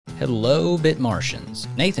Hello, Bitmartians.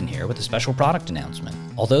 Nathan here with a special product announcement.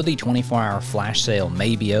 Although the 24-hour flash sale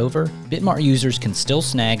may be over, Bitmart users can still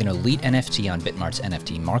snag an elite NFT on Bitmart's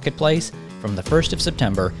NFT marketplace from the 1st of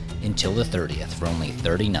September until the 30th for only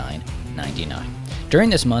 $39.99.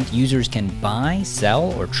 During this month, users can buy,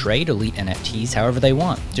 sell, or trade elite NFTs however they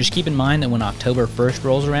want. Just keep in mind that when October 1st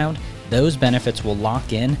rolls around, those benefits will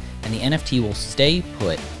lock in and the NFT will stay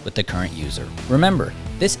put with the current user. Remember,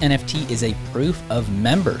 this NFT is a proof of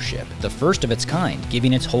membership, the first of its kind,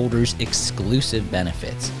 giving its holders exclusive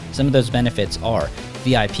benefits. Some of those benefits are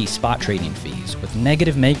VIP spot trading fees with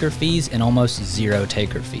negative maker fees and almost zero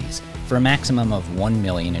taker fees for a maximum of 1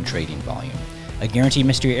 million in trading volume. A guaranteed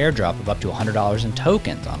mystery airdrop of up to $100 in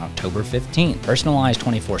tokens on October 15th, personalized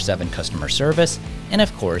 24/7 customer service, and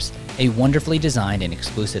of course, a wonderfully designed and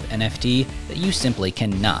exclusive NFT that you simply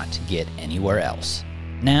cannot get anywhere else.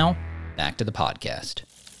 Now, back to the podcast.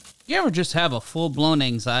 You ever just have a full-blown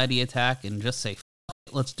anxiety attack and just say, F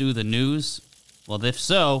it, let's do the news? Well, if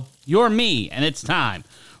so, you're me, and it's time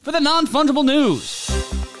for the non-fungible news.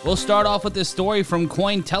 We'll start off with this story from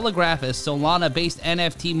Cointelegraph as Solana-based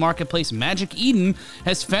NFT marketplace Magic Eden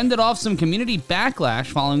has fended off some community backlash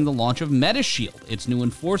following the launch of MetaShield, its new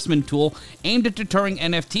enforcement tool aimed at deterring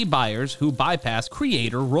NFT buyers who bypass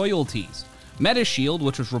creator royalties. MetaShield,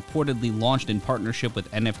 which was reportedly launched in partnership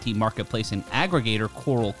with NFT marketplace and aggregator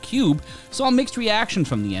Coral Cube, saw mixed reactions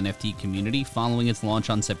from the NFT community following its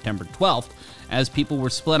launch on September 12th, as people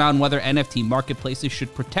were split on whether NFT marketplaces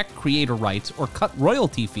should protect creator rights or cut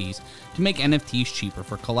royalty fees to make NFTs cheaper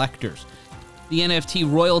for collectors. The NFT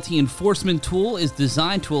royalty enforcement tool is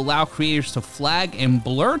designed to allow creators to flag and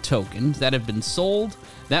blur tokens that have been sold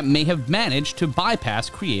that may have managed to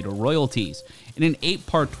bypass creator royalties. In an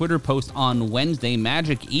 8-part Twitter post on Wednesday,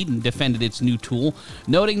 Magic Eden defended its new tool,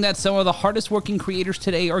 noting that some of the hardest working creators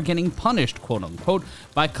today are getting punished, quote-unquote,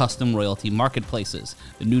 by custom royalty marketplaces.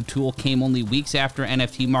 The new tool came only weeks after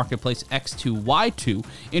NFT marketplace X2Y2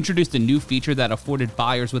 introduced a new feature that afforded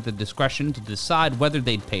buyers with the discretion to decide whether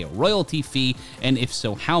they'd pay a royalty fee, and if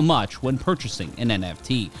so, how much, when purchasing an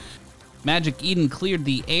NFT. Magic Eden cleared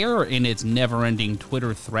the air in its never-ending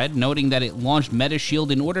Twitter thread, noting that it launched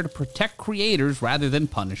MetaShield in order to protect creators rather than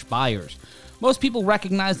punish buyers. Most people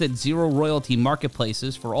recognize that zero royalty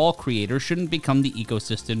marketplaces for all creators shouldn't become the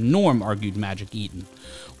ecosystem norm, argued Magic Eden.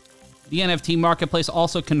 The NFT marketplace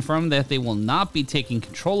also confirmed that they will not be taking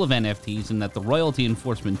control of NFTs and that the royalty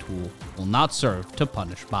enforcement tool will not serve to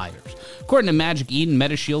punish buyers. According to Magic Eden,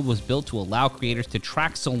 MetaShield was built to allow creators to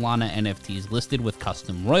track Solana NFTs listed with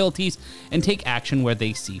custom royalties and take action where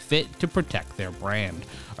they see fit to protect their brand.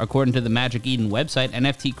 According to the Magic Eden website,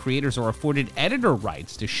 NFT creators are afforded editor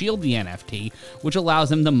rights to shield the NFT, which allows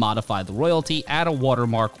them to modify the royalty, add a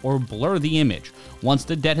watermark, or blur the image. Once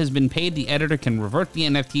the debt has been paid, the editor can revert the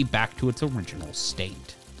NFT back to its original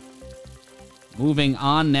state. Moving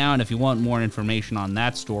on now, and if you want more information on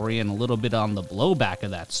that story and a little bit on the blowback of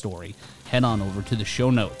that story, head on over to the show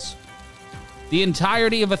notes. The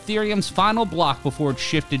entirety of Ethereum's final block before it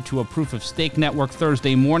shifted to a proof-of-stake network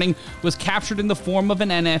Thursday morning was captured in the form of an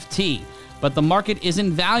NFT, but the market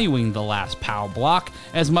isn't valuing the last POW block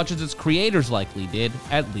as much as its creators likely did,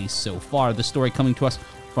 at least so far. The story coming to us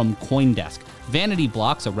from CoinDesk. Vanity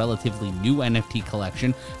Blocks, a relatively new NFT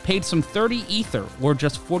collection, paid some 30 Ether, or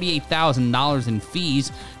just $48,000 in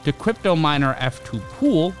fees, to crypto miner F2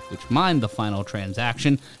 Pool, which mined the final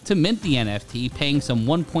transaction, to mint the NFT, paying some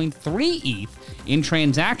 1.3 ETH in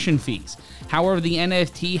transaction fees. However, the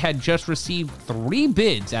NFT had just received 3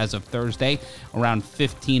 bids as of Thursday, around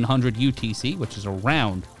 1500 UTC, which is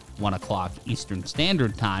around 1 o'clock Eastern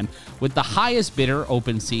Standard Time, with the highest bidder,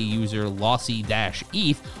 OpenSea user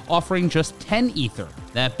Lossy-ETH, offering just 10 Ether.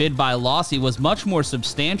 That bid by Lossy was much more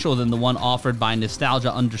substantial than the one offered by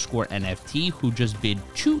Nostalgia_NFT, who just bid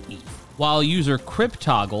 2 ETH, while user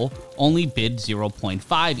Cryptoggle only bid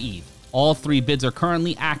 0.5 ETH. All 3 bids are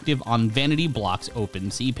currently active on Vanity Block's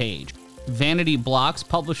OpenSea page. Vanity Blocks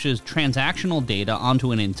publishes transactional data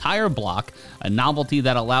onto an entire block, a novelty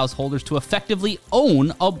that allows holders to effectively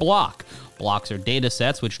own a block. Blocks are data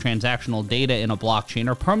sets which transactional data in a blockchain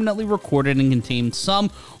are permanently recorded and contain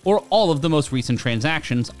some or all of the most recent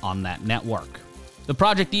transactions on that network. The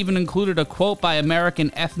project even included a quote by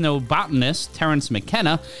American ethnobotanist Terence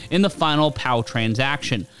McKenna in the final POW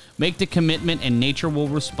transaction. Make the commitment and nature will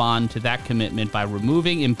respond to that commitment by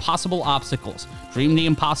removing impossible obstacles. Dream the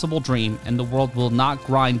impossible dream and the world will not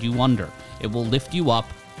grind you under. It will lift you up.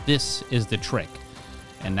 This is the trick.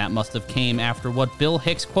 And that must have came after what Bill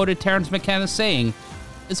Hicks quoted Terence McKenna saying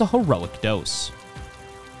is a heroic dose.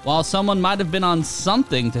 While someone might have been on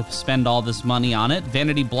something to spend all this money on it,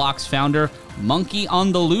 Vanity Block's founder,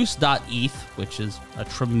 monkeyontheloose.eth, which is a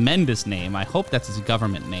tremendous name, I hope that's his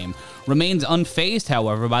government name, remains unfazed,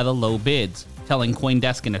 however, by the low bids, telling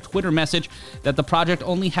CoinDesk in a Twitter message that the project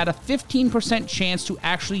only had a 15% chance to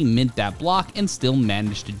actually mint that block and still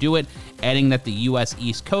managed to do it, adding that the US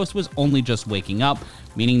East Coast was only just waking up,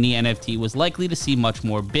 meaning the NFT was likely to see much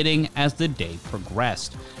more bidding as the day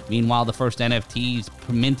progressed. Meanwhile, the first NFTs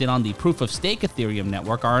minted on the proof-of-stake Ethereum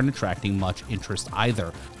network aren't attracting much interest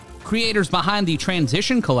either. Creators behind the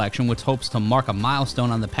Transition Collection, which hopes to mark a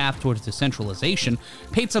milestone on the path towards decentralization,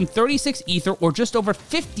 paid some 36 Ether or just over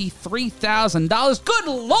 $53,000. Good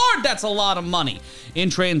lord, that's a lot of money!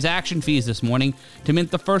 In transaction fees this morning to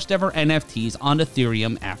mint the first ever NFTs on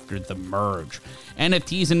Ethereum after the merge.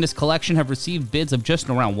 NFTs in this collection have received bids of just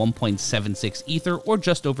around 1.76 Ether or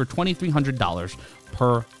just over $2,300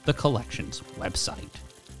 per the collection's website.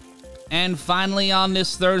 And finally on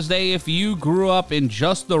this Thursday, if you grew up in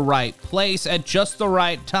just the right place at just the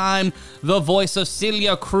right time, the voice of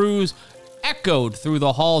Celia Cruz echoed through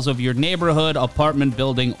the halls of your neighborhood, apartment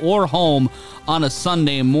building, or home on a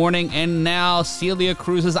Sunday morning, and now Celia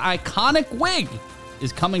Cruz's iconic wig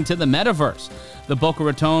is coming to the metaverse. The Boca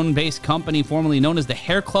Raton-based company formerly known as the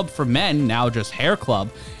Hair Club for Men, now just Hair Club,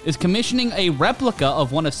 is commissioning a replica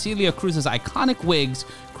of one of Celia Cruz's iconic wigs,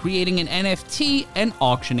 creating an NFT and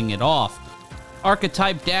auctioning it off.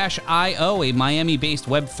 Archetype-IO, a Miami-based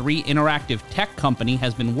Web3 interactive tech company,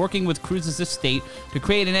 has been working with Cruz's estate to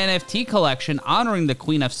create an NFT collection honoring the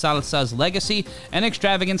Queen of Salsa's legacy and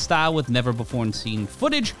extravagant style with never-before-seen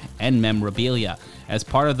footage and memorabilia. As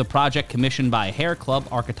part of the project commissioned by Hair Club,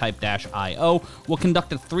 Archetype-IO will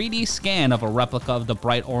conduct a 3D scan of a replica of the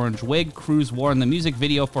bright orange wig Cruz wore in the music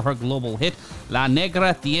video for her global hit La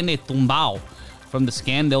Negra Tiene Tumbao. From the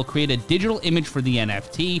scan, they'll create a digital image for the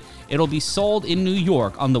NFT. It'll be sold in New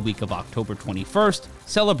York on the week of October 21st,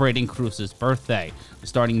 celebrating Cruz's birthday. The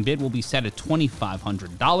starting bid will be set at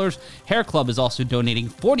 $2,500. Hair Club is also donating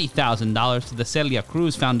 $40,000 to the Celia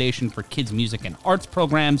Cruz Foundation for Kids Music and Arts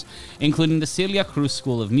programs, including the Celia Cruz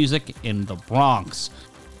School of Music in the Bronx.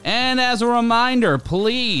 And as a reminder,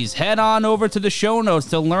 please head on over to the show notes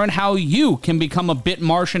to learn how you can become a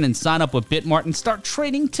Bitmartian and sign up with Bitmart and start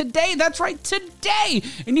trading today. That's right, today!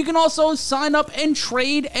 And you can also sign up and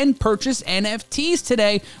trade and purchase NFTs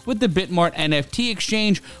today with the Bitmart NFT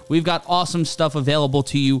exchange. We've got awesome stuff available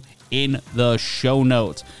to you in the show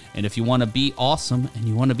notes. And if you want to be awesome and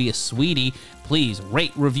you want to be a sweetie, please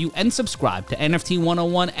rate, review, and subscribe to NFT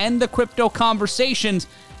 101 and the Crypto Conversations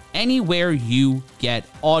anywhere you get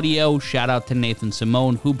audio. Shout out to Nathan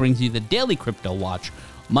Simone, who brings you the Daily Crypto Watch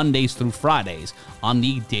Mondays through Fridays on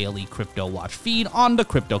the Daily Crypto Watch feed on the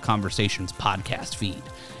Crypto Conversations podcast feed.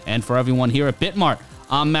 And for everyone here at Bitmart,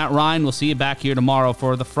 I'm Matt Ryan. We'll see you back here tomorrow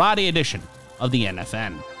for the Friday edition of the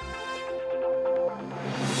NFN.